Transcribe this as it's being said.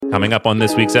Coming up on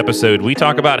this week's episode, we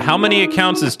talk about how many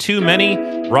accounts is too many,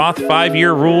 Roth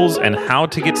 5-year rules, and how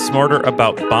to get smarter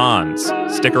about bonds.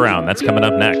 Stick around, that's coming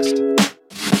up next.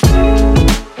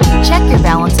 Check Your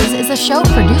Balances is a show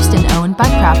produced and owned by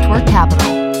Craftwork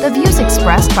Capital. The views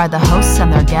expressed by the hosts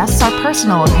and their guests are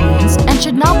personal opinions and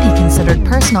should not be considered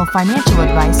personal financial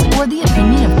advice or the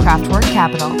opinion of Craftwork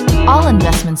Capital. All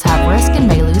investments have risk and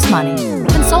may lose money.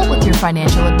 Consult with your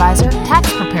financial advisor,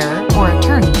 tax preparer, or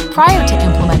attorney prior to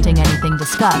implementing anything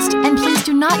discussed, and please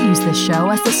do not use this show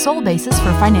as the sole basis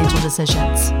for financial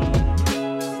decisions.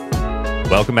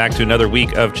 Welcome back to another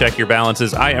week of Check Your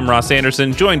Balances. I am Ross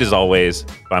Anderson, joined as always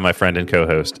by my friend and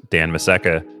co-host, Dan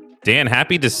Maseka. Dan,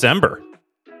 happy December.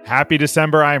 Happy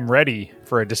December. I am ready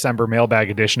for a December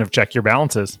mailbag edition of Check Your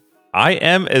Balances. I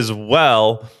am as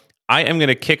well. I am going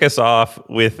to kick us off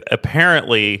with,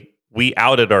 apparently, we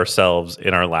outed ourselves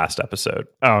in our last episode.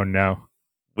 Oh, no.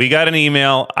 We got an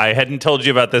email. I hadn't told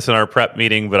you about this in our prep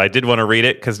meeting, but I did want to read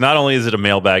it because not only is it a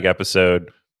mailbag episode,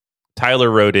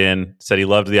 Tyler wrote in, said he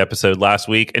loved the episode last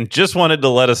week, and just wanted to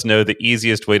let us know the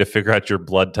easiest way to figure out your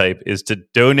blood type is to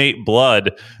donate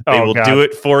blood. They will do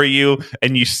it for you,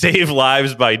 and you save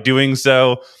lives by doing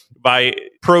so, by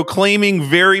proclaiming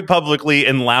very publicly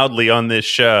and loudly on this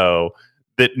show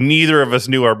that neither of us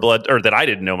knew our blood, or that I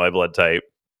didn't know my blood type.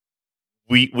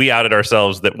 We outed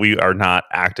ourselves that we are not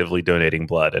actively donating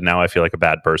blood, and now I feel like a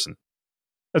bad person.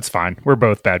 That's fine. We're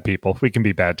both bad people. We can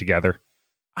be bad together.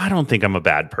 I don't think I'm a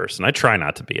bad person. I try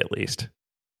not to be, at least.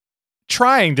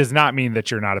 Trying does not mean that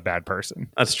you're not a bad person.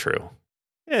 That's true.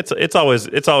 It's always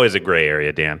a gray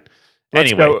area, Dan.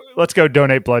 Anyway, let's go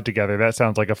donate blood together. That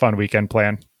sounds like a fun weekend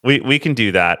plan. We can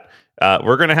do that.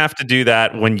 We're going to have to do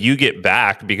that when you get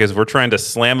back because we're trying to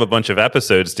slam a bunch of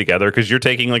episodes together because you're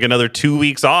taking like another 2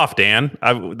 weeks off, Dan.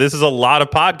 This is a lot of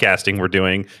podcasting we're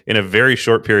doing in a very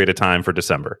short period of time for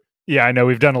December. Yeah, I know.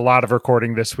 We've done a lot of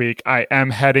recording this week. I am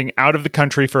heading out of the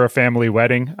country for a family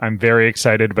wedding. I'm very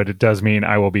excited, but it does mean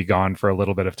I will be gone for a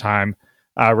little bit of time.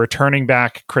 Returning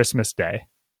back Christmas Day.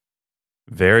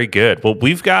 Very good. Well,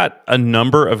 we've got a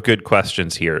number of good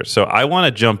questions here. So I want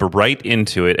to jump right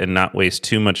into it and not waste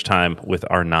too much time with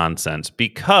our nonsense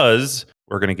because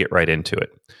we're going to get right into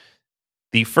it.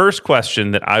 The first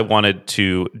question that I wanted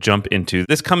to jump into,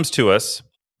 this comes to us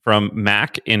from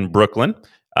Mac in Brooklyn.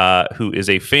 Who is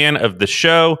a fan of the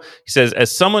show. He says,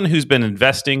 as someone who's been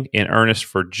investing in earnest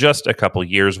for just a couple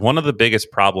years, one of the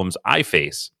biggest problems I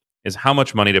face is how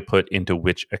much money to put into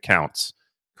which accounts.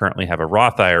 Currently have a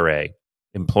Roth IRA,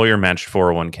 employer-matched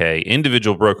 401k,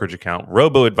 individual brokerage account,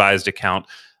 robo-advised account,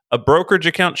 a brokerage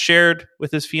account shared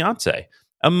with his fiance,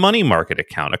 a money market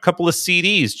account, a couple of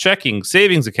CDs, checking,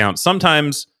 savings accounts.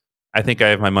 Sometimes I think I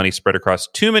have my money spread across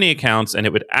too many accounts, and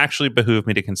it would actually behoove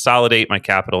me to consolidate my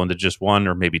capital into just one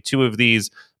or maybe two of these,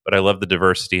 but I love the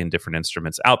diversity and different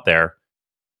instruments out there.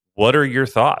 What are your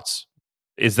thoughts?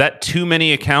 Is that too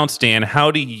many accounts, Dan? How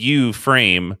do you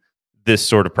frame this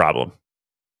sort of problem?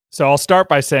 So I'll start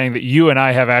by saying that you and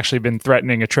I have actually been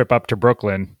threatening a trip up to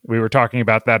Brooklyn. We were talking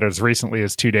about that as recently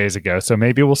as 2 days ago, so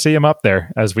maybe we'll see him up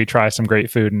there as we try some great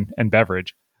food and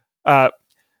beverage.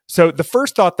 So the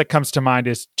first thought that comes to mind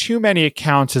is too many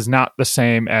accounts is not the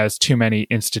same as too many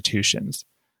institutions.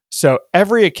 So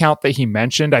every account that he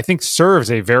mentioned, I think, serves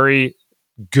a very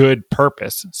good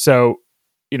purpose. So,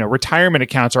 retirement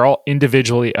accounts are all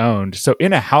individually owned. So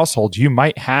in a household, you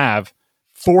might have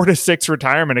 4 to 6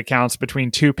 retirement accounts between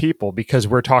two people because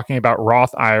we're talking about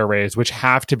Roth IRAs, which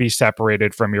have to be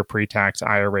separated from your pre-tax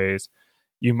IRAs.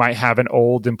 You might have an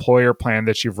old employer plan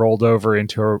that you've rolled over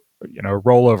into a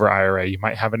rollover IRA. You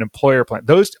might have an employer plan.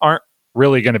 Those aren't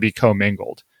really going to be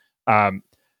commingled. And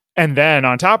then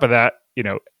on top of that,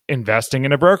 investing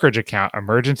in a brokerage account,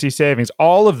 emergency savings,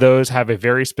 all of those have a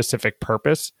very specific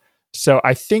purpose. So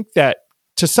I think that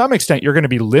to some extent, you're going to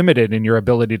be limited in your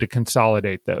ability to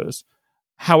consolidate those.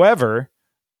 However,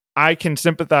 I can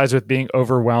sympathize with being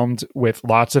overwhelmed with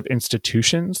lots of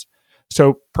institutions.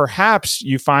 So perhaps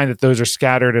you find that those are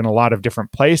scattered in a lot of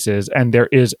different places and there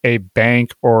is a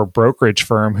bank or brokerage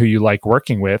firm who you like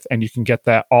working with and you can get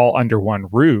that all under one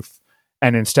roof.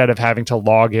 And instead of having to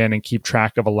log in and keep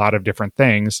track of a lot of different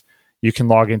things, you can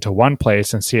log into one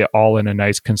place and see it all in a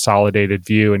nice consolidated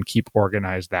view and keep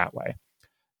organized that way.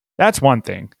 That's one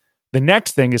thing. The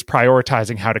next thing is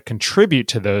prioritizing how to contribute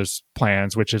to those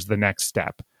plans, which is the next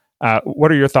step.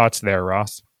 What are your thoughts there,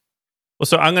 Ross? Well,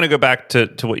 so I'm going to go back to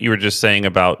what you were just saying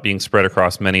about being spread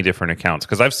across many different accounts,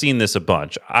 because I've seen this a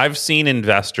bunch. I've seen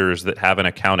investors that have an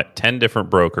account at 10 different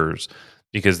brokers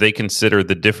because they consider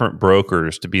the different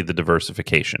brokers to be the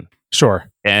diversification.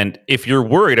 Sure. And if you're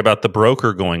worried about the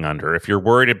broker going under, if you're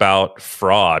worried about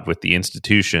fraud with the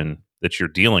institution, that you're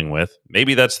dealing with,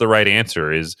 maybe that's the right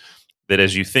answer, is that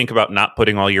as you think about not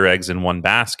putting all your eggs in one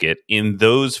basket, in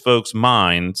those folks'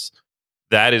 minds,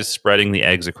 that is spreading the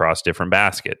eggs across different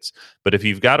baskets. But if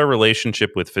you've got a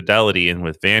relationship with Fidelity and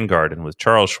with Vanguard and with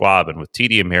Charles Schwab and with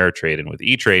TD Ameritrade and with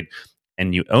E-Trade,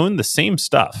 and you own the same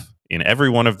stuff in every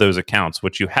one of those accounts,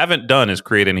 what you haven't done is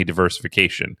create any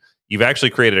diversification. You've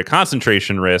actually created a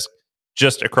concentration risk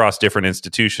just across different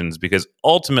institutions, because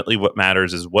ultimately what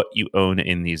matters is what you own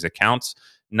in these accounts,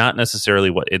 not necessarily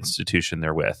what institution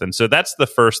they're with. And so that's the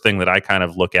first thing that I kind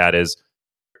of look at is,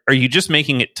 are you just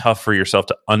making it tough for yourself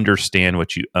to understand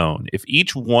what you own? If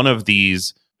each one of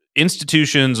these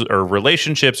institutions or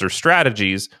relationships or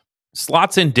strategies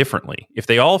slots in differently, if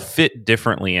they all fit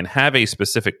differently and have a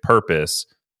specific purpose,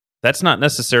 that's not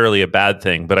necessarily a bad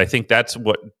thing. But I think that's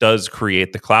what does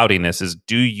create the cloudiness is,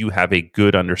 do you have a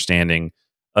good understanding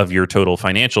of your total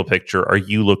financial picture? Are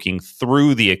you looking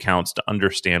through the accounts to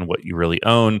understand what you really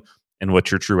own and what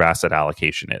your true asset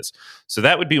allocation is? So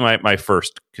that would be my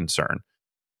first concern.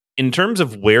 In terms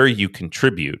of where you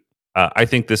contribute, I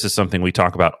think this is something we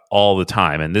talk about all the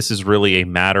time. And this is really a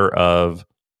matter of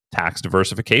tax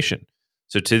diversification.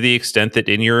 So to the extent that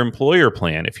in your employer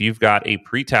plan, if you've got a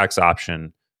pre-tax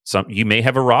option, you may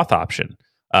have a Roth option.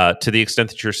 To the extent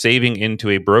that you're saving into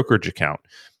a brokerage account,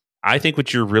 I think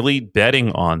what you're really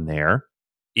betting on there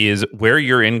is where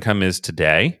your income is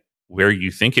today, where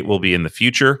you think it will be in the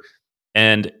future,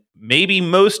 and maybe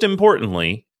most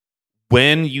importantly,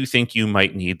 when you think you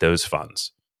might need those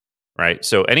funds, right?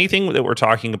 So anything that we're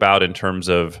talking about in terms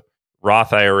of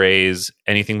Roth IRAs,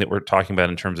 anything that we're talking about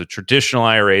in terms of traditional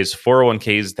IRAs,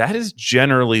 401ks, that is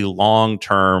generally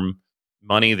long-term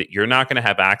money that you're not going to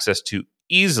have access to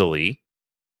easily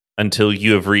until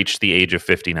you have reached the age of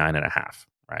 59 and a half,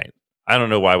 right? I don't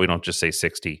know why we don't just say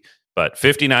 60, but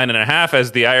 59 and a half,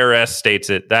 as the IRS states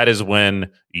it, that is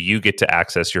when you get to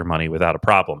access your money without a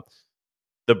problem.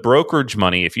 The brokerage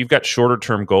money, if you've got shorter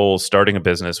term goals, starting a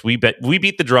business, we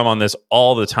beat the drum on this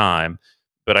all the time,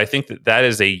 but I think that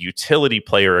is a utility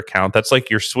player account. That's like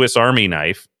your Swiss Army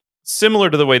knife, similar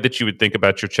to the way that you would think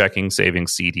about your checking,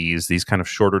 savings, CDs, these kind of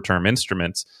shorter term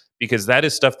instruments, because that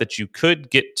is stuff that you could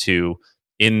get to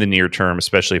in the near term,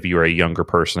 especially if you are a younger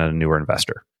person and a newer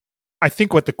investor. I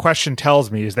think what the question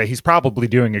tells me is that he's probably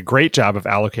doing a great job of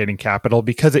allocating capital,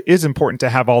 because it is important to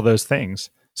have all those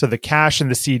things. So the cash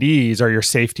and the CDs are your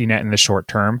safety net in the short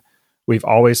term. We've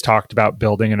always talked about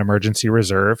building an emergency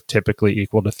reserve, typically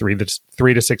equal to 3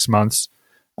 to 6 months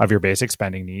of your basic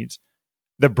spending needs.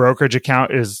 The brokerage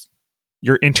account is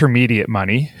your intermediate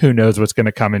money. Who knows what's going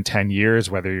to come in 10 years,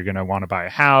 whether you're going to want to buy a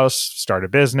house, start a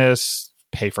business,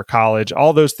 pay for college.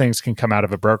 All those things can come out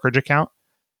of a brokerage account.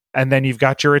 And then you've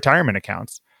got your retirement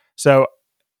accounts. So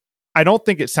I don't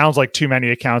think it sounds like too many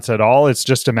accounts at all. It's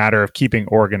just a matter of keeping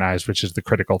organized, which is the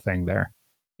critical thing there.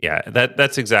 Yeah,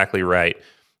 that's exactly right.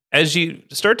 As you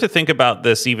start to think about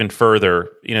this even further,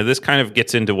 this kind of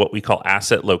gets into what we call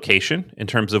asset location in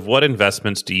terms of what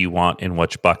investments do you want in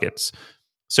which buckets.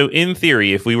 So in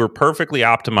theory, if we were perfectly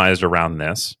optimized around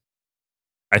this,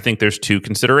 I think there's two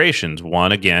considerations.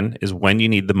 One, again, is when you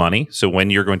need the money. So when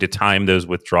you're going to time those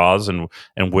withdrawals and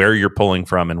where you're pulling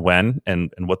from and when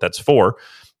and what that's for.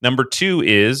 Number two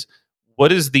is,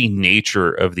 what is the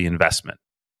nature of the investment?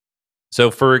 So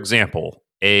for example,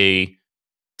 a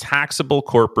taxable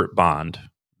corporate bond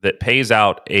that pays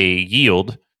out a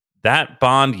yield, that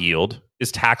bond yield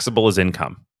is taxable as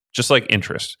income, just like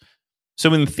interest.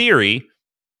 So in theory,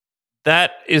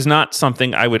 that is not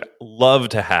something I would love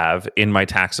to have in my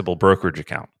taxable brokerage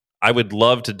account. I would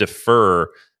love to defer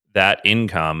that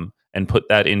income and put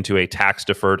that into a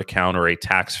tax-deferred account or a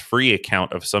tax-free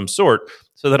account of some sort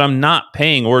so that I'm not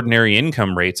paying ordinary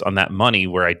income rates on that money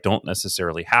where I don't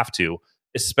necessarily have to,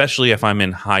 especially if I'm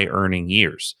in high-earning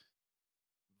years.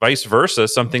 Vice versa,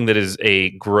 something that is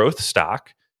a growth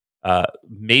stock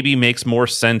maybe makes more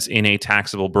sense in a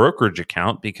taxable brokerage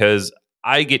account because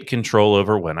I get control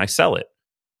over when I sell it.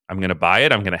 I'm going to buy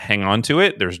it. I'm going to hang on to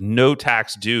it. There's no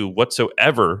tax due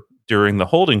whatsoever during the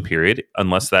holding period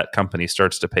unless that company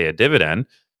starts to pay a dividend.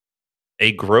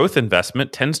 A growth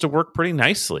investment tends to work pretty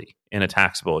nicely in a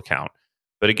taxable account.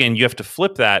 But again, you have to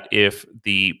flip that if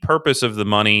the purpose of the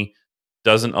money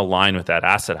doesn't align with that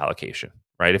asset allocation,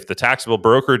 right? If the taxable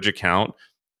brokerage account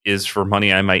is for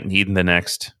money I might need in the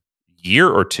next year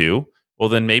or two, well,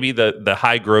 then maybe the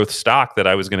high growth stock that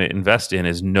I was going to invest in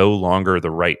is no longer the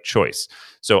right choice.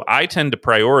 So I tend to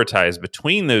prioritize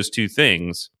between those two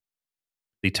things,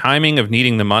 the timing of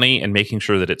needing the money and making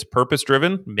sure that it's purpose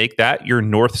driven, make that your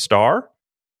North Star.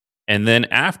 And then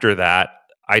after that,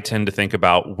 I tend to think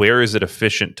about where is it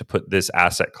efficient to put this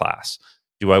asset class?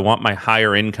 Do I want my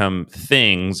higher income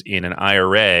things in an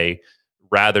IRA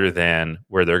rather than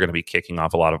where they're going to be kicking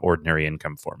off a lot of ordinary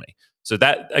income for me? So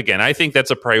that, again, I think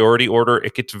that's a priority order.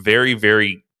 It gets very,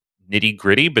 very nitty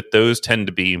gritty, but those tend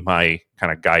to be my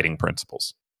kind of guiding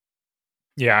principles.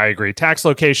 Yeah, I agree. Tax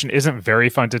location isn't very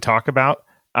fun to talk about,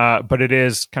 but it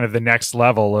is kind of the next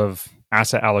level of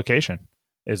asset allocation.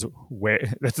 Is where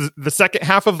that's the second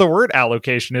half of the word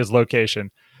allocation is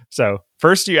location. So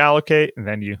first you allocate and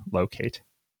then you locate.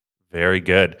 Very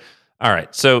good. All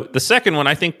right. So the second one,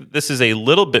 I think this is a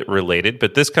little bit related,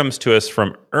 but this comes to us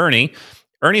from Ernie.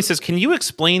 Ernie says, can you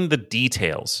explain the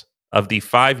details of the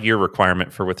 5-year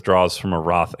requirement for withdrawals from a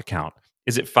Roth account?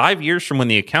 Is it 5 years from when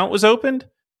the account was opened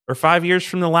or 5 years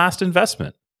from the last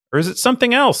investment? Or is it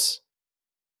something else?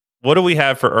 What do we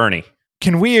have for Ernie?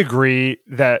 Can we agree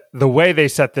that the way they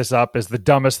set this up is the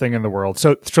dumbest thing in the world?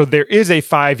 So there is a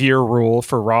 5-year rule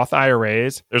for Roth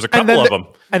IRAs. There's a couple of them.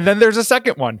 And then there's a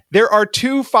second one. There are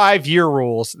 2 5-year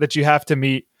rules that you have to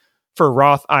meet for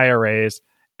Roth IRAs.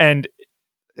 And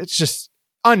it's just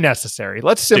unnecessary.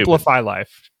 Let's simplify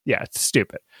life. Yeah, it's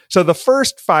stupid. So the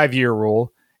first 5-year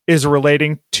rule is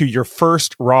relating to your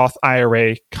first Roth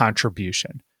IRA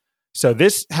contribution. So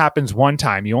this happens one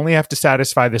time. You only have to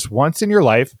satisfy this once in your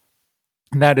life.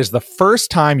 And that is the first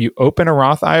time you open a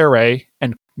Roth IRA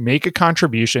and make a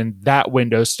contribution, that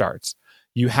window starts.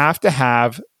 You have to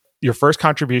have your first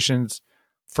contributions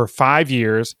for 5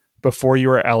 years before you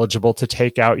are eligible to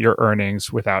take out your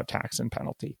earnings without tax and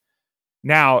penalty.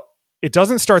 Now, it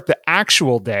doesn't start the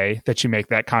actual day that you make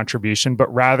that contribution,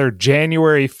 but rather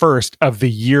January 1st of the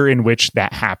year in which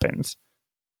that happens.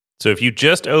 So if you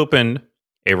just opened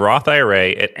a Roth IRA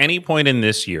at any point in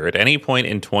this year, at any point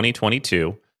in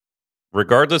 2022,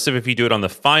 regardless of if you do it on the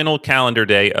final calendar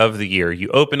day of the year, you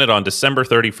open it on December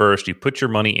 31st, you put your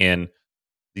money in,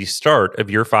 the start of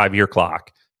your 5-year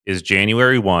clock is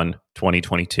January 1,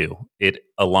 2022. It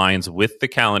aligns with the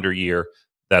calendar year.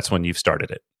 That's when you've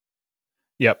started it.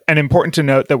 Yep. And important to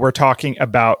note that we're talking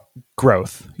about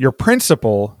growth. Your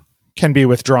principal can be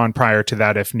withdrawn prior to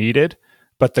that if needed,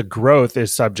 but the growth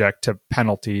is subject to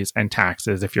penalties and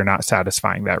taxes if you're not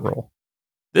satisfying that rule.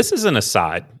 This is an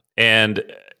aside, and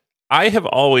I have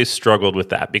always struggled with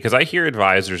that because I hear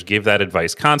advisors give that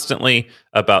advice constantly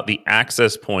about the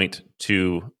access point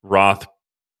to Roth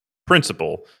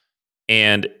principal.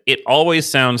 And it always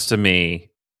sounds to me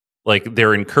like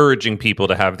they're encouraging people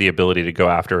to have the ability to go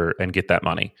after and get that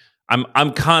money.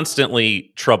 I'm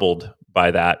constantly troubled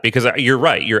by that because you're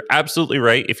right. You're absolutely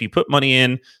right. If you put money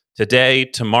in today,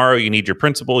 tomorrow, you need your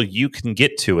principal, you can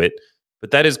get to it. But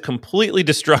that is completely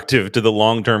destructive to the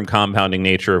long-term compounding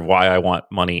nature of why I want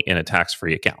money in a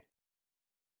tax-free account.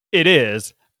 It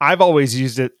is. I've always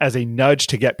used it as a nudge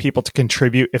to get people to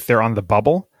contribute if they're on the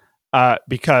bubble,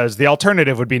 because the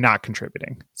alternative would be not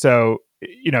contributing. So,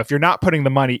 if you're not putting the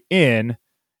money in,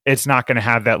 it's not going to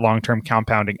have that long-term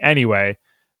compounding anyway.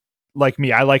 Like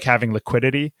me, I like having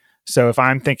liquidity. So if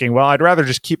I'm thinking, well, I'd rather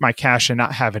just keep my cash and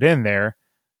not have it in there,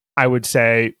 I would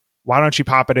say, why don't you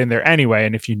pop it in there anyway?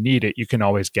 And if you need it, you can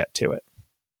always get to it.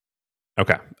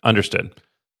 Okay, understood.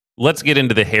 Let's get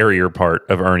into the hairier part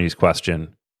of Ernie's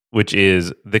question, which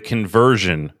is the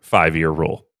conversion 5-year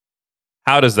rule.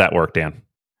 How does that work, Dan?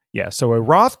 Yeah, so a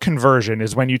Roth conversion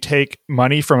is when you take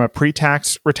money from a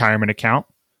pre-tax retirement account,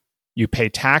 you pay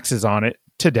taxes on it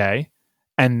today,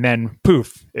 and then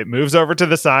poof, it moves over to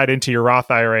the side into your Roth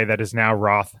IRA that is now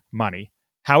Roth money.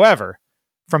 However,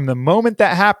 from the moment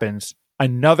that happens,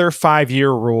 another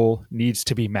 5-year rule needs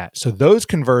to be met. So those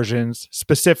conversions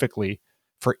specifically,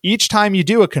 for each time you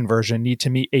do a conversion, need to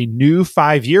meet a new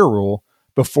 5-year rule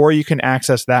before you can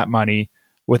access that money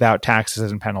without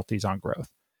taxes and penalties on growth.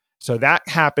 So that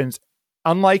happens,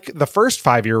 unlike the first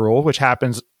 5-year rule, which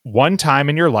happens one time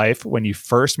in your life when you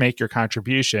first make your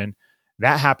contribution,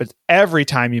 that happens every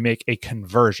time you make a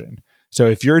conversion. So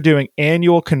if you're doing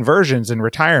annual conversions in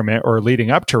retirement or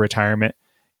leading up to retirement,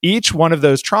 each one of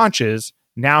those tranches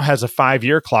now has a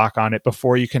 5-year clock on it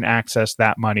before you can access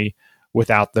that money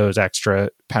without those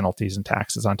extra penalties and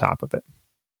taxes on top of it.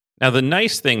 Now, the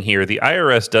nice thing here, the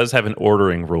IRS does have an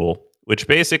ordering rule, which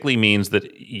basically means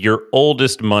that your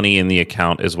oldest money in the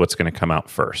account is what's going to come out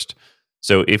first.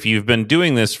 So if you've been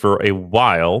doing this for a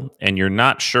while and you're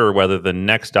not sure whether the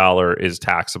next dollar is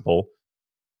taxable,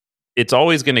 it's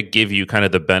always going to give you kind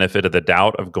of the benefit of the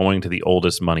doubt of going to the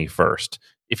oldest money first.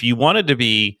 If you wanted to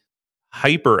be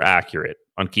hyper accurate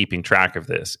on keeping track of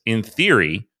this, in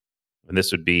theory, and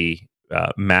this would be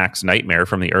Mac's nightmare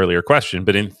from the earlier question,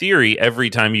 but in theory, every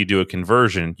time you do a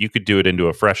conversion, you could do it into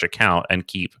a fresh account and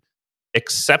keep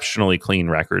exceptionally clean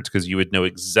records because you would know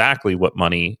exactly what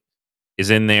money is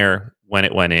in there, when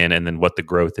it went in and then what the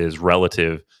growth is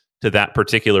relative to that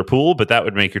particular pool. But that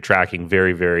would make your tracking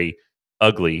very, very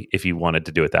ugly if you wanted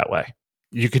to do it that way.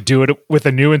 You could do it with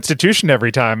a new institution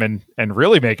every time and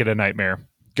really make it a nightmare.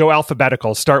 Go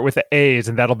alphabetical, start with the A's,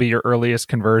 and that'll be your earliest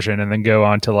conversion, and then go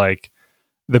on to like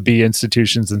the B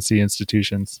institutions and C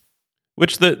institutions.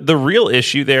 Which the real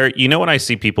issue there, when I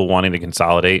see people wanting to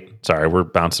consolidate, sorry, we're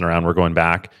bouncing around, we're going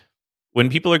back. When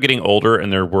people are getting older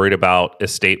and they're worried about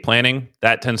estate planning,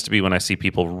 that tends to be when I see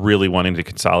people really wanting to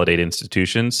consolidate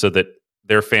institutions so that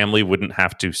their family wouldn't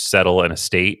have to settle an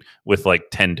estate with like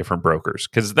 10 different brokers,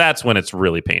 because that's when it's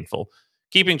really painful.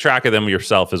 Keeping track of them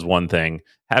yourself is one thing.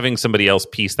 Having somebody else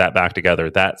piece that back together,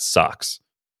 that sucks.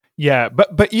 Yeah,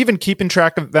 but even keeping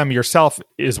track of them yourself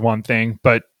is one thing,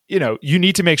 but you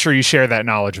need to make sure you share that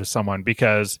knowledge with someone,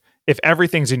 because if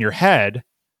everything's in your head,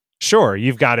 sure,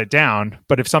 you've got it down,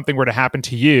 but if something were to happen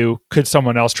to you, could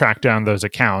someone else track down those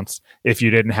accounts if you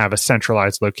didn't have a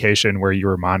centralized location where you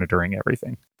were monitoring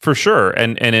everything? For sure.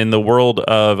 And in the world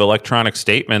of electronic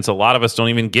statements, a lot of us don't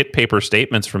even get paper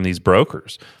statements from these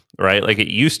brokers, right? Like it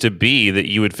used to be that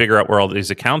you would figure out where all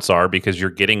these accounts are because you're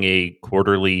getting a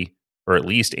quarterly or at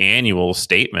least annual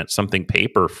statement, something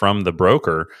paper from the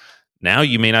broker. Now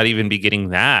you may not even be getting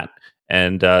that.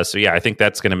 And so, I think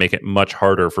that's going to make it much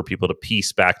harder for people to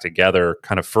piece back together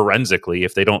kind of forensically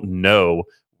if they don't know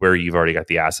where you've already got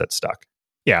the assets stuck.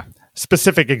 Yeah.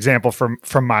 Specific example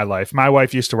from my life. My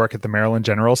wife used to work at the Maryland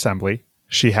General Assembly.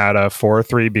 She had a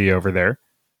 403B over there.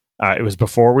 It was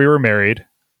before we were married,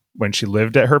 when she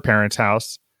lived at her parents'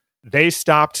 house. They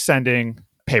stopped sending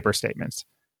paper statements.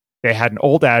 They had an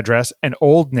old address, an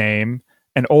old name,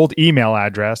 an old email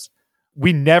address.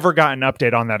 We never got an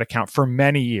update on that account for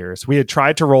many years. We had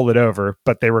tried to roll it over,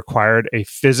 but they required a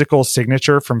physical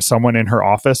signature from someone in her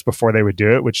office before they would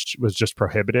do it, which was just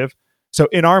prohibitive. So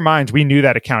in our minds, we knew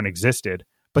that account existed,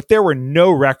 but there were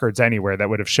no records anywhere that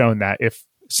would have shown that if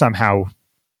somehow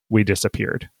we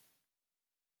disappeared.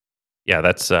 Yeah,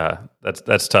 that's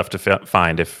tough to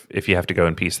find if you have to go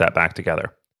and piece that back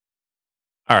together.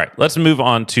 All right, let's move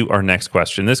on to our next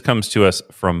question. This comes to us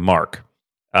from Mark.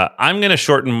 I'm going to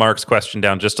shorten Mark's question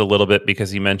down just a little bit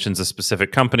because he mentions a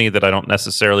specific company that I don't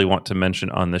necessarily want to mention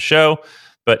on the show,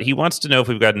 but he wants to know if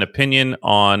we've got an opinion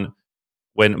on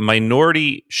when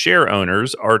minority share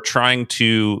owners are trying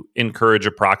to encourage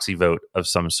a proxy vote of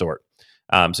some sort.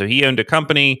 So he owned a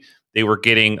company. They were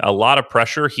getting a lot of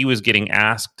pressure. He was getting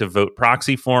asked to vote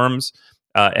proxy forms,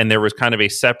 and there was kind of a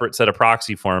separate set of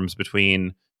proxy forms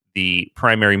between the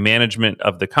primary management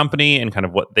of the company and kind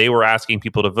of what they were asking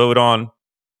people to vote on,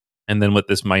 and then what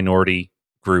this minority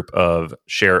group of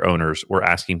share owners were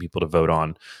asking people to vote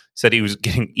on. Said he was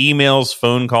getting emails,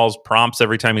 phone calls, prompts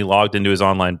every time he logged into his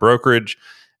online brokerage,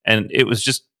 and it was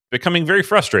just becoming very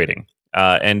frustrating.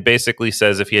 And basically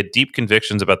says if he had deep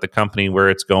convictions about the company, where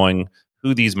it's going,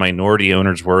 who these minority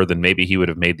owners were, then maybe he would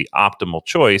have made the optimal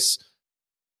choice.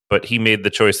 But he made the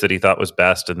choice that he thought was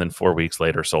best, and then 4 weeks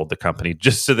later sold the company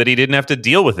just so that he didn't have to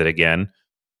deal with it again.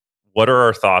 What are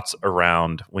our thoughts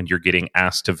around when you're getting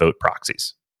asked to vote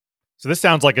proxies? So this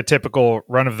sounds like a typical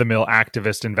run-of-the-mill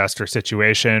activist investor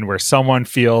situation where someone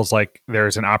feels like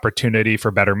there's an opportunity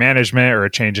for better management or a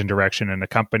change in direction in a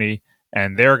company,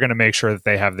 and they're going to make sure that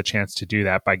they have the chance to do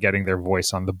that by getting their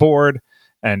voice on the board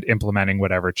and implementing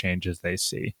whatever changes they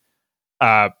see.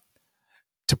 To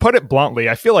put it bluntly,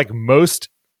 I feel like most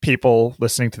people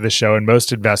listening to the show and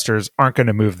most investors aren't going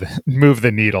to move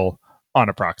the needle on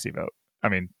a proxy vote. I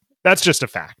mean, that's just a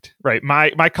fact, right?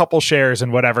 My couple shares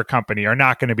in whatever company are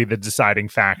not going to be the deciding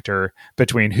factor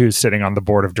between who's sitting on the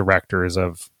board of directors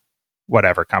of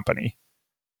whatever company.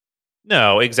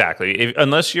 No, exactly.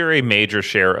 Unless you're a major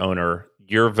share owner,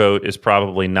 your vote is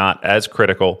probably not as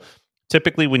critical.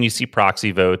 Typically, when you see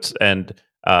proxy votes, and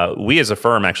we as a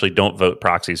firm actually don't vote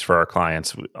proxies for our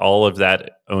clients, all of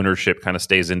that ownership kind of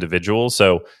stays individual.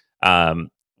 So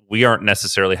we aren't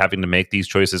necessarily having to make these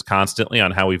choices constantly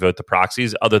on how we vote the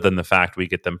proxies, other than the fact we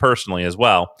get them personally as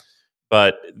well.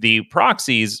 But the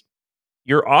proxies,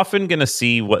 you're often going to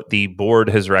see what the board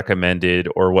has recommended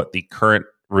or what the current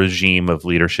regime of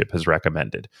leadership has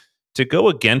recommended. To go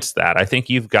against that, I think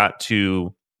you've got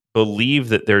to believe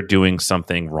that they're doing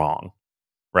something wrong,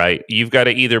 right? You've got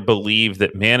to either believe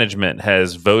that management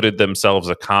has voted themselves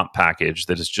a comp package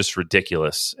that is just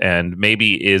ridiculous and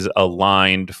maybe is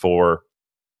aligned for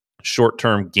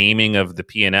short-term gaming of the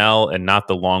P&L and not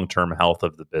the long-term health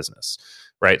of the business,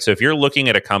 right? So if you're looking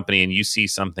at a company and you see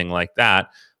something like that,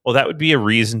 well, that would be a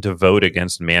reason to vote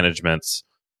against management's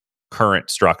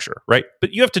current structure, right?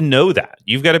 But you have to know that.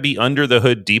 You've got to be under the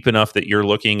hood deep enough that you're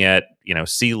looking at,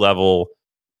 C-level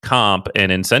comp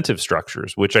and incentive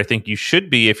structures, which I think you should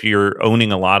be if you're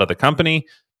owning a lot of the company.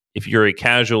 If you're a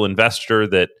casual investor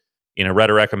that read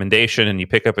a recommendation and you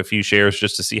pick up a few shares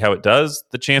just to see how it does,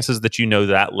 the chances that you know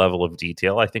that level of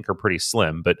detail, I think, are pretty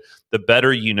slim. But the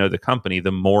better you know the company,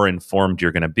 the more informed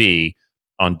you're going to be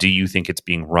on, do you think it's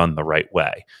being run the right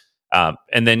way?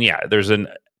 And then, there's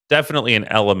definitely an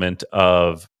element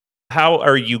of how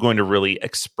are you going to really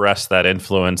express that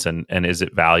influence, and is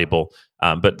it valuable?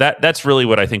 But that's really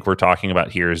what I think we're talking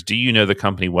about here is, do you know the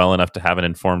company well enough to have an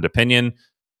informed opinion?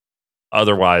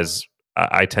 Otherwise,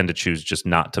 I tend to choose just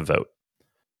not to vote.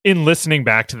 In listening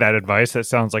back to that advice, that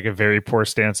sounds like a very poor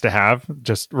stance to have,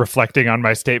 just reflecting on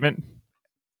my statement.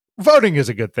 Voting is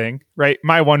a good thing, right?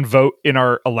 My one vote in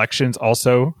our elections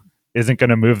also isn't going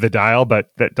to move the dial,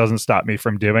 but that doesn't stop me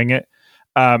from doing it.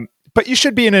 But you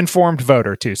should be an informed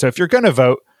voter too. So if you're going to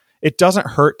vote, it doesn't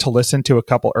hurt to listen to a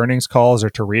couple earnings calls or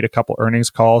to read a couple earnings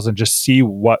calls and just see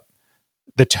what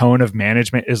the tone of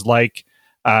management is like.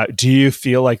 Do you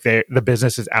feel like the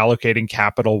business is allocating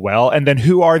capital well? And then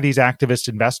who are these activist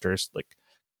investors? Like,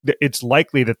 it's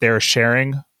likely that they're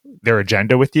sharing their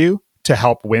agenda with you to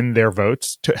help win their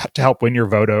votes, to help win your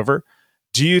vote over.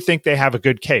 Do you think they have a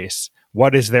good case?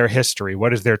 What is their history?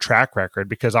 What is their track record?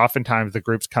 Because oftentimes the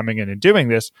groups coming in and doing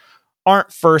this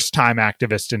aren't first-time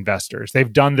activist investors.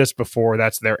 They've done this before.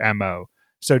 That's their MO.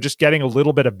 So just getting a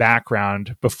little bit of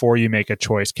background before you make a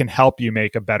choice can help you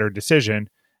make a better decision.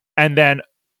 And then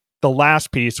the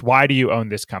last piece, why do you own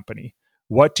this company?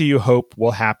 What do you hope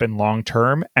will happen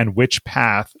long-term, and which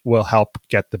path will help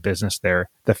get the business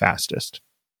there the fastest?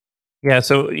 Yeah,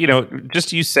 so,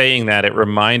 just you saying that, it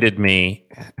reminded me,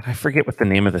 I forget what the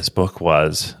name of this book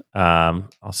was.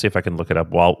 I'll see if I can look it up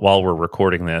while we're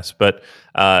recording this. But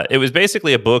it was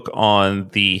basically a book on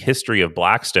the history of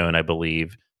Blackstone, I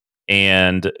believe,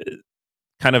 and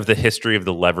kind of the history of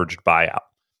the leveraged buyout.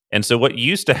 And so what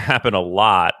used to happen a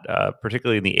lot,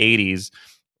 particularly in the 80s,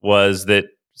 was that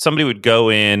somebody would go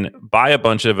in, buy a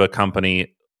bunch of a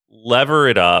company, lever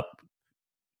it up,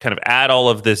 kind of add all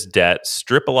of this debt,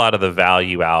 strip a lot of the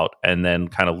value out, and then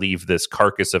kind of leave this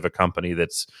carcass of a company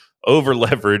that's over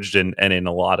leveraged and in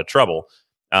a lot of trouble.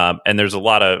 And there's a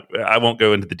lot of, I won't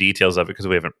go into the details of it because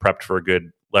we haven't prepped for a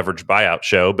good leveraged buyout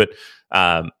show, but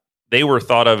they were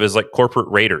thought of as like corporate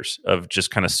raiders of just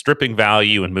kind of stripping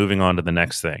value and moving on to the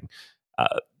next thing.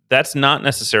 That's not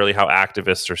necessarily how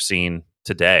activists are seen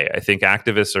today. I think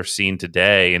activists are seen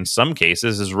today in some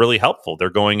cases as really helpful. They're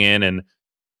going in and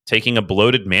taking a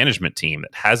bloated management team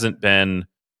that hasn't been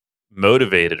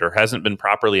motivated or hasn't been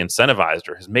properly incentivized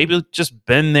or has maybe just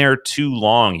been there too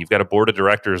long. You've got a board of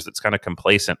directors that's kind of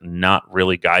complacent and not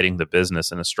really guiding the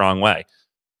business in a strong way.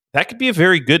 That could be a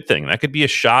very good thing. That could be a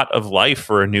shot of life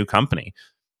for a new company.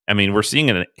 I mean, we're seeing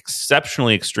an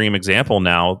exceptionally extreme example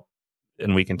now,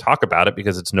 and we can talk about it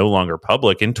because it's no longer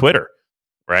public, in Twitter,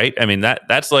 right? I mean,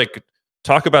 that's like,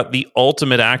 talk about the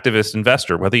ultimate activist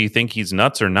investor, whether you think he's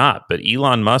nuts or not. But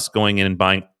Elon Musk going in and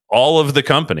buying all of the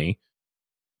company,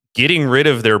 getting rid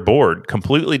of their board,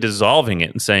 completely dissolving it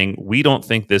and saying, we don't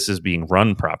think this is being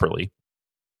run properly.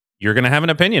 You're going to have an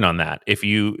opinion on that. If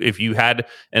you had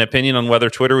an opinion on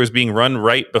whether Twitter was being run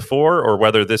right before or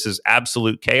whether this is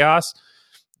absolute chaos,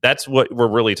 that's what we're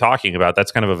really talking about.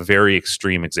 That's kind of a very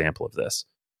extreme example of this.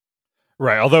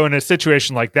 Right. Although in a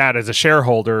situation like that, as a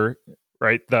shareholder,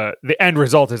 right, the end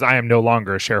result is I am no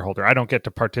longer a shareholder. I don't get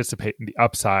to participate in the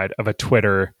upside of a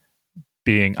Twitter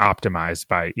being optimized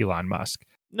by Elon Musk.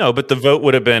 No, but the vote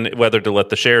would have been whether to let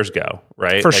the shares go,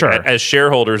 right? For sure. As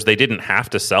shareholders, they didn't have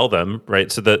to sell them, right?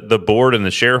 So the board and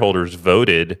the shareholders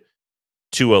voted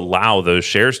to allow those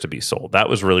shares to be sold. That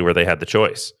was really where they had the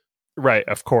choice. Right,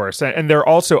 of course. And there are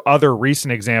also other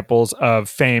recent examples of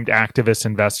famed activist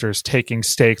investors taking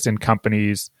stakes in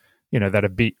companies, that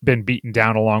have been beaten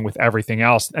down along with everything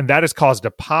else. And that has caused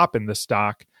a pop in the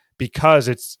stock because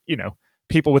it's,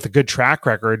 people with a good track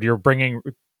record. You're bringing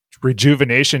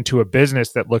rejuvenation to a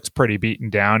business that looks pretty beaten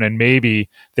down, and maybe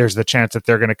there's the chance that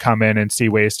they're going to come in and see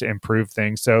ways to improve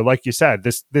things. So like you said,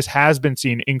 this has been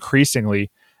seen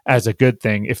increasingly as a good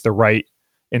thing if the right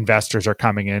investors are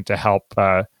coming in to help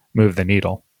move the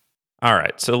needle. All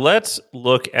right, so let's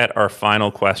look at our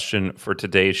final question for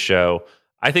today's show.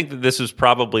 I think that this is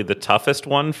probably the toughest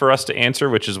one for us to answer,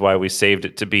 which is why we saved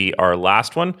it to be our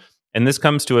last one. And this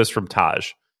comes to us from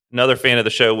Taj, another fan of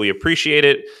the show. We appreciate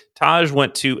it. Taj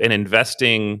went to an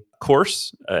investing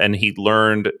course and he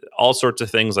learned all sorts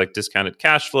of things like discounted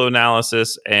cash flow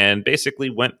analysis and basically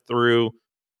went through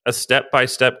a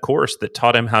step-by-step course that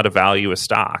taught him how to value a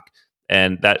stock.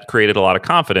 And that created a lot of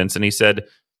confidence. And he said,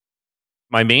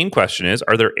 my main question is,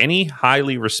 are there any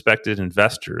highly respected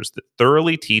investors that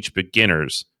thoroughly teach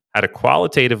beginners how to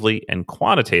qualitatively and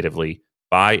quantitatively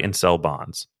buy and sell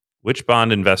bonds. Which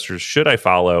bond investors should I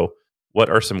follow? What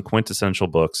are some quintessential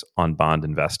books on bond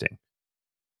investing?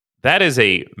 That is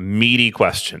a meaty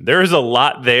question. There is a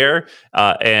lot there.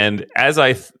 And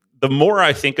the more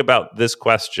I think about this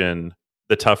question,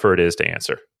 the tougher it is to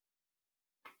answer.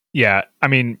 Yeah. I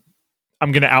mean,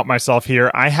 I'm going to out myself here.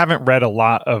 I haven't read a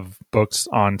lot of books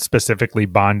on specifically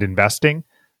bond investing.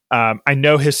 I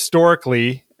know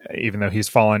historically, even though he's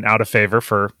fallen out of favor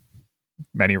for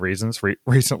many reasons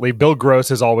recently, Bill Gross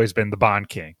has always been the bond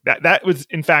king. That was,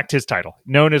 in fact, his title.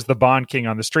 Known as the bond king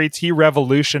on the streets, he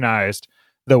revolutionized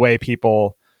the way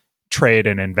people trade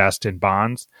and invest in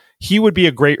bonds. He would be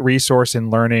a great resource in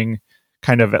learning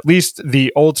kind of at least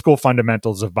the old school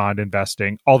fundamentals of bond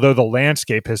investing, although the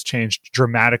landscape has changed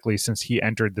dramatically since he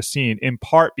entered the scene, in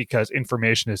part because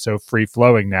information is so free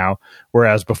flowing now,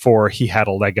 whereas before he had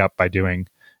a leg up by doing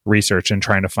research and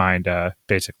trying to find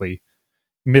basically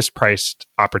mispriced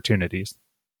opportunities.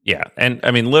 Yeah. And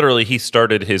I mean, literally, he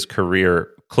started his career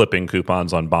clipping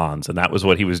coupons on bonds. And that was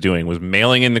what he was doing, was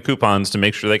mailing in the coupons to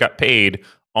make sure they got paid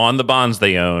on the bonds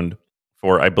they owned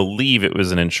for, I believe it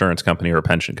was an insurance company or a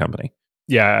pension company.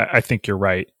 Yeah, I think you're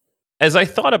right. As I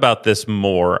thought about this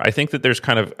more, I think that there's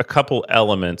kind of a couple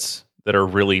elements that are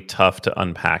really tough to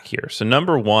unpack here. So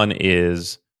number one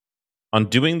is on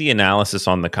doing the analysis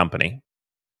on the company,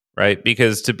 right?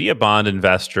 Because to be a bond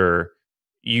investor,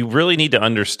 you really need to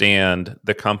understand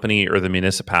the company or the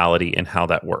municipality and how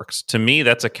that works. To me,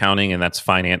 that's accounting and that's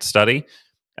finance study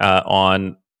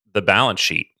on the balance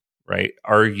sheet, right?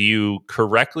 Are you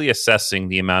correctly assessing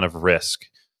the amount of risk?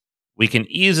 We can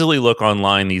easily look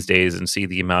online these days and see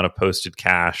the amount of posted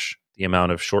cash, the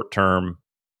amount of short-term,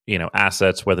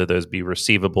 assets, whether those be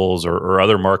receivables or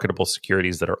other marketable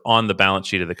securities that are on the balance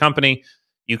sheet of the company.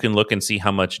 You can look and see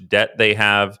how much debt they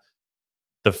have.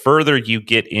 The further you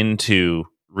get into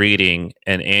reading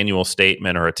an annual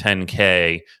statement or a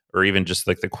 10K or even just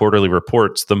like the quarterly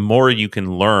reports, the more you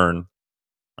can learn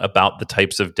about the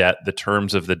types of debt, the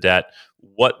terms of the debt,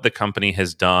 what the company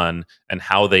has done, and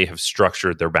how they have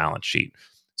structured their balance sheet.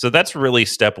 So that's really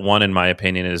step one, in my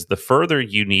opinion, is the further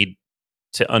you need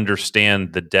to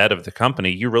understand the debt of the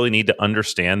company, you really need to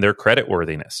understand their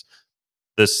creditworthiness.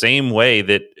 The same way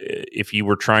that if you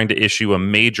were trying to issue a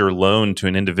major loan to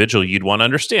an individual, you'd want to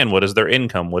understand what is their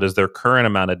income, what is their current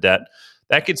amount of debt.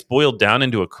 That gets boiled down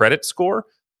into a credit score.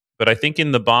 But I think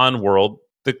in the bond world,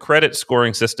 the credit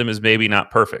scoring system is maybe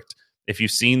not perfect. If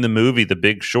you've seen the movie The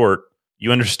Big Short,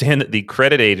 you understand that the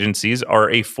credit agencies are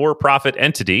a for-profit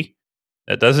entity.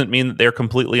 That doesn't mean that they're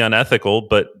completely unethical,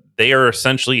 but they are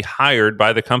essentially hired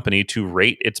by the company to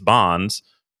rate its bonds.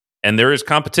 And there is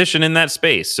competition in that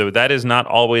space. So that is not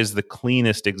always the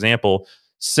cleanest example,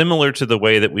 similar to the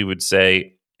way that we would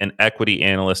say an equity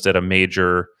analyst at a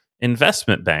major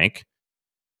investment bank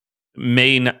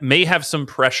may have some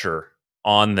pressure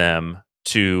on them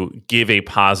to give a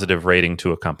positive rating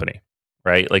to a company,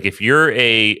 right? Like if you're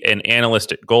an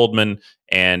analyst at Goldman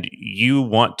and you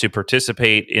want to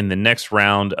participate in the next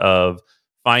round of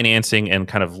financing and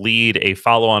kind of lead a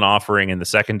follow-on offering in the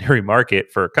secondary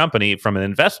market for a company from an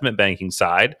investment banking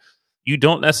side, you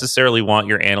don't necessarily want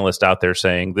your analyst out there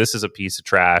saying, this is a piece of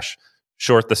trash,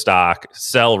 short the stock,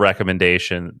 sell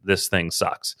recommendation, this thing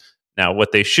sucks. Now,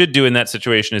 what they should do in that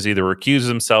situation is either recuse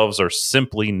themselves or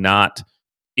simply not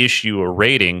issue a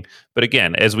rating. But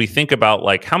again, as we think about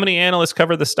like how many analysts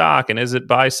cover the stock and is it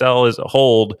buy, sell, is it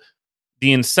hold,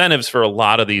 the incentives for a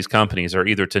lot of these companies are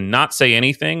either to not say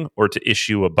anything or to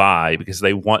issue a buy because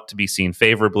they want to be seen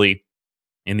favorably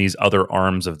in these other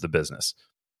arms of the business.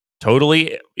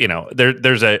 Totally,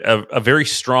 there's a very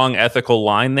strong ethical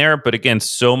line there. But again,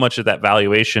 so much of that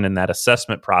valuation and that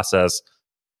assessment process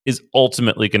is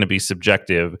ultimately going to be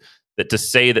subjective, that to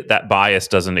say that bias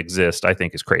doesn't exist, I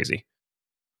think is crazy.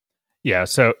 Yeah,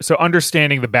 so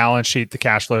understanding the balance sheet, the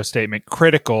cash flow statement,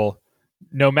 critical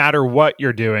no matter what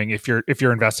you're doing if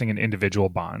you're investing in individual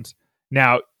bonds.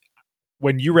 Now,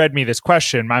 when you read me this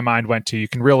question, my mind went to you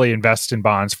can really invest in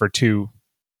bonds for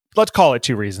let's call it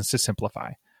two reasons to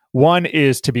simplify. One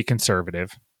is to be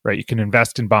conservative, right? You can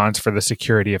invest in bonds for the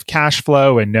security of cash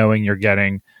flow and knowing you're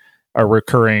getting a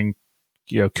recurring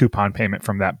coupon payment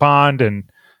from that bond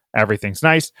and everything's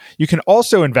nice. You can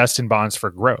also invest in bonds for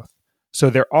growth.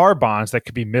 So there are bonds that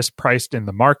could be mispriced in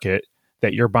the market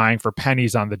that you're buying for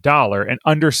pennies on the dollar, and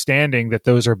understanding that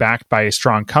those are backed by a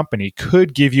strong company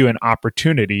could give you an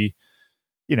opportunity,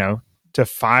 to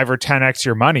 5 or 10x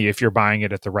your money if you're buying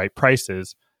it at the right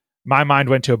prices. My mind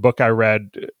went to a book I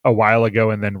read a while ago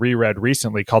and then reread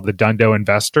recently called The Dundo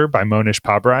Investor by Monish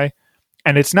Pabrai.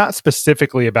 And it's not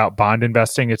specifically about bond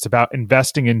investing. It's about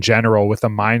investing in general with a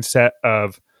mindset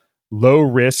of low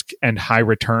risk and high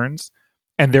returns.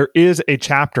 And there is a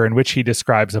chapter in which he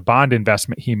describes a bond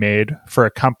investment he made for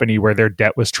a company where their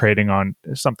debt was trading on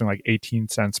something like 18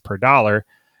 cents per dollar.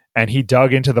 And he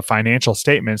dug into the financial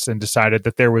statements and decided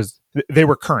that they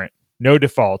were current, no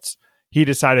defaults. He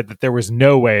decided that there was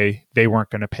no way they weren't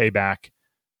going to pay back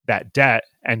that debt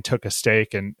and took a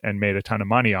stake and made a ton of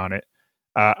money on it.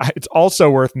 It's also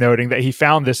worth noting that he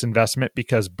found this investment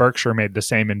because Berkshire made the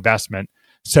same investment.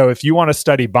 So if you want to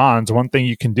study bonds, one thing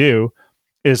you can do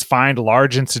is find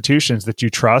large institutions that you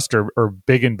trust or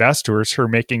big investors who are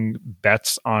making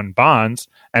bets on bonds,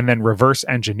 and then reverse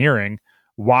engineering.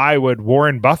 Why would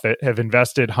Warren Buffett have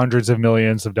invested hundreds of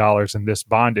millions of dollars in this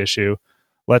bond issue?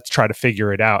 Let's try to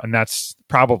figure it out. And that's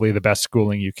probably the best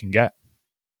schooling you can get.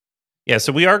 Yeah,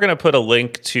 so we are going to put a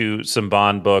link to some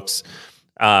bond books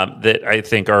that I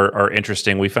think are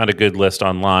interesting. We found a good list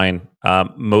online.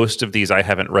 Most of these I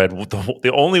haven't read.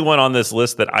 The only one on this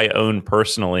list that I own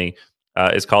personally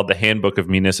is called The Handbook of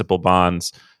Municipal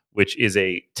Bonds, which is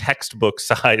a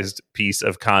textbook-sized piece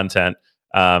of content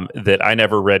that I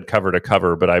never read cover to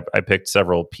cover, but I picked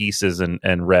several pieces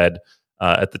and read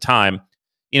at the time.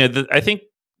 I think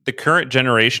the current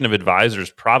generation of advisors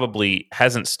probably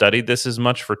hasn't studied this as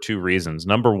much for two reasons.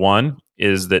 Number one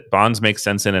is that bonds make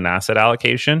sense in an asset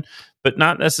allocation, but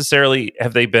not necessarily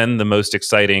have they been the most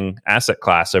exciting asset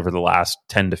class over the last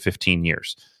 10 to 15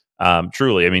 years.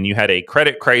 Truly, I mean, you had a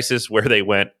credit crisis where they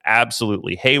went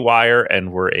absolutely haywire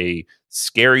and were a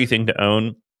scary thing to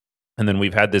own. And then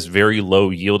we've had this very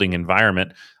low yielding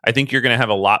environment. I think you're going to have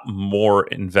a lot more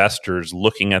investors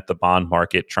looking at the bond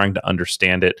market, trying to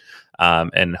understand it.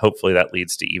 And hopefully that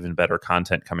leads to even better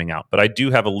content coming out. But I do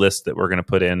have a list that we're going to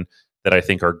put in that I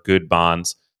think are good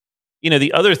bonds.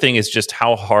 The other thing is just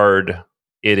how hard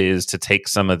it is to take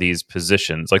some of these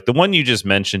positions. Like the one you just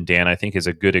mentioned, Dan, I think is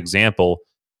a good example.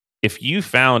 If you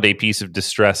found a piece of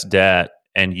distressed debt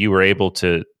and you were able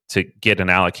to get an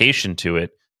allocation to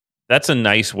it, that's a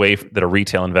nice way that a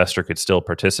retail investor could still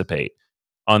participate.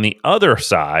 On the other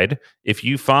side, if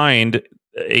you find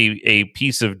a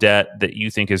piece of debt that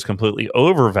you think is completely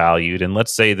overvalued, and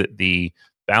let's say that the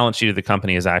balance sheet of the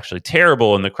company is actually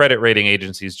terrible and the credit rating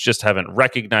agencies just haven't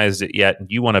recognized it yet,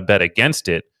 and you want to bet against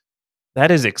it,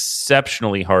 that is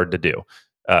exceptionally hard to do.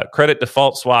 Credit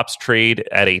default swaps trade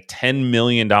at a $10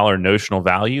 million notional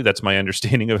value. That's my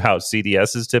understanding of how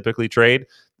CDSs typically trade.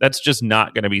 That's just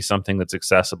not going to be something that's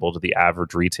accessible to the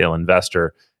average retail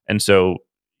investor. And so,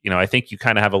 I think you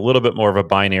kind of have a little bit more of a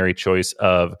binary choice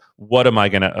of what am I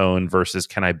going to own versus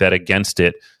can I bet against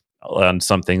it on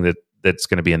something that's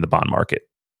going to be in the bond market.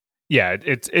 Yeah,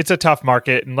 it's a tough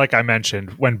market. And like I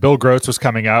mentioned, when Bill Gross was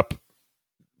coming up,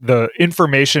 the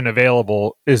information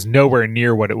available is nowhere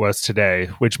near what it was today,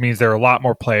 which means there are a lot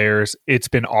more players. It's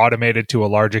been automated to a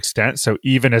large extent. So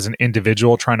even as an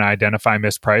individual trying to identify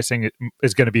mispricing, it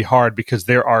is going to be hard because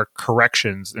there are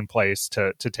corrections in place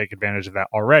to take advantage of that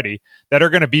already that are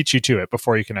going to beat you to it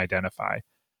before you can identify.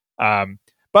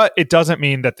 But it doesn't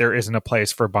mean that there isn't a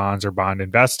place for bonds or bond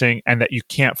investing and that you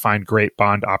can't find great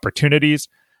bond opportunities.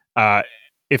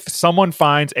 If someone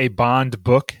finds a bond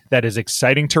book that is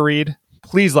exciting to read,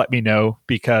 please let me know,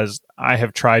 because I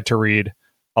have tried to read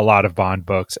a lot of bond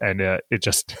books and it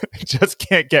just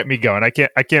can't get me going. I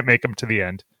can't make them to the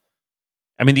end.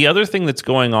 I mean, the other thing that's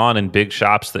going on in big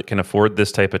shops that can afford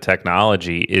this type of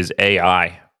technology is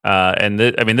AI.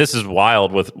 This is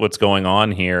wild with what's going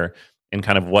on here and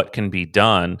kind of what can be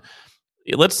done.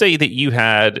 Let's say that you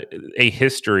had a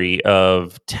history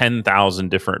of 10,000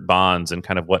 different bonds and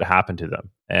kind of what happened to them.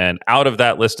 And out of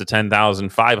that list of 10,000,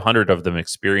 500 of them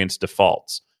experienced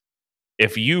defaults.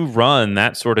 If you run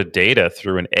that sort of data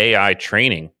through an AI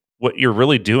training, what you're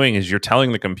really doing is you're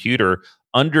telling the computer,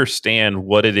 understand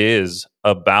what it is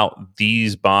about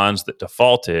these bonds that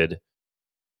defaulted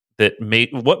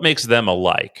what makes them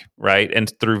alike, right?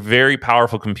 And through very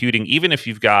powerful computing, even if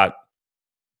you've got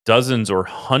dozens or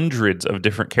hundreds of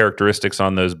different characteristics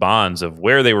on those bonds of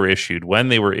where they were issued, when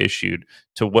they were issued,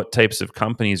 to what types of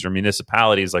companies or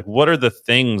municipalities, like what are the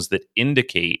things that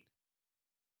indicate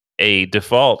a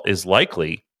default is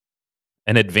likely,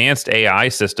 an advanced AI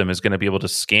system is going to be able to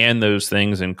scan those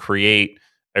things and create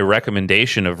a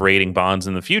recommendation of rating bonds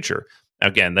in the future.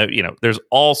 Again, there's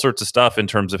all sorts of stuff in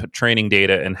terms of training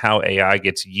data and how AI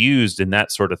gets used in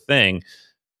that sort of thing.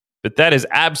 But that is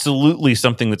absolutely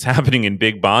something that's happening in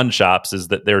big bond shops, is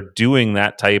that they're doing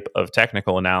that type of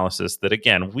technical analysis that,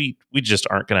 again, we just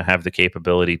aren't going to have the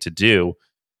capability to do,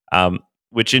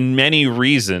 which in many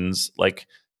reasons, like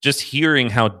just hearing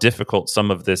how difficult some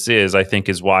of this is, I think,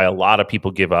 is why a lot of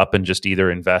people give up and just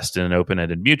either invest in an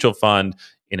open-ended mutual fund,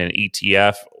 in an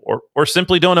ETF, or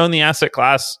simply don't own the asset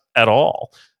class at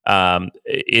all.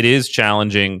 It is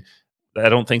challenging. I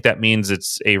don't think that means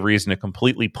it's a reason to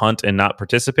completely punt and not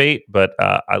participate, but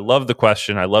I love the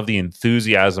question. I love the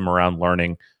enthusiasm around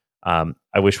learning.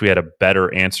 I wish we had a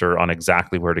better answer on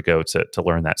exactly where to go to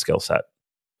learn that skill set.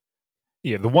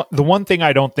 Yeah, the one thing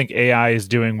I don't think AI is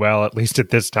doing well, at least at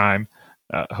this time,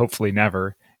 hopefully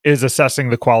never, is assessing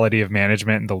the quality of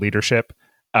management and the leadership.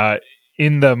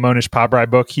 In the Monish Pabrai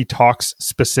book, he talks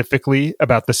specifically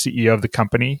about the CEO of the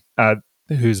company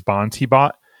whose bonds he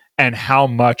bought and how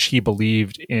much he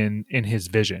believed in his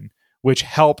vision, which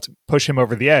helped push him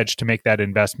over the edge to make that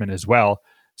investment as well.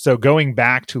 So going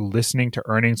back to listening to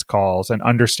earnings calls and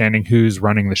understanding who's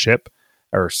running the ship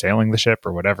or sailing the ship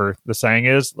or whatever the saying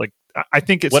is, like, I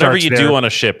think it's whatever you do on a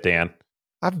ship, Dan.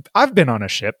 I've been on a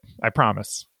ship, I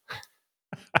promise.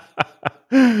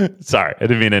 Sorry, I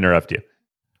didn't mean to interrupt you.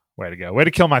 Way to go. Way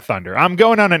to kill my thunder. I'm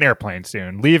going on an airplane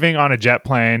soon, leaving on a jet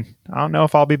plane. I don't know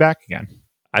if I'll be back again.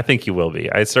 I think you will be.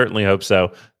 I certainly hope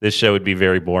so. This show would be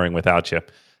very boring without you.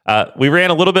 We ran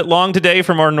a little bit long today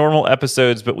from our normal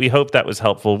episodes, but we hope that was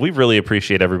helpful. We really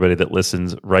appreciate everybody that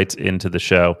listens, writes into the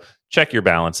show. Check your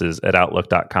balances at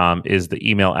outlook.com is the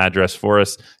email address for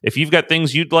us. If you've got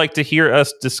things you'd like to hear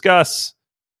us discuss,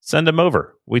 send them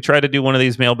over. We try to do one of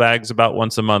these mailbags about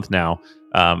once a month now.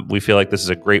 We feel like this is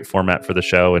a great format for the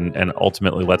show and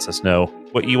ultimately lets us know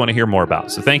what you want to hear more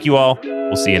about. So thank you all.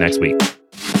 We'll see you next week.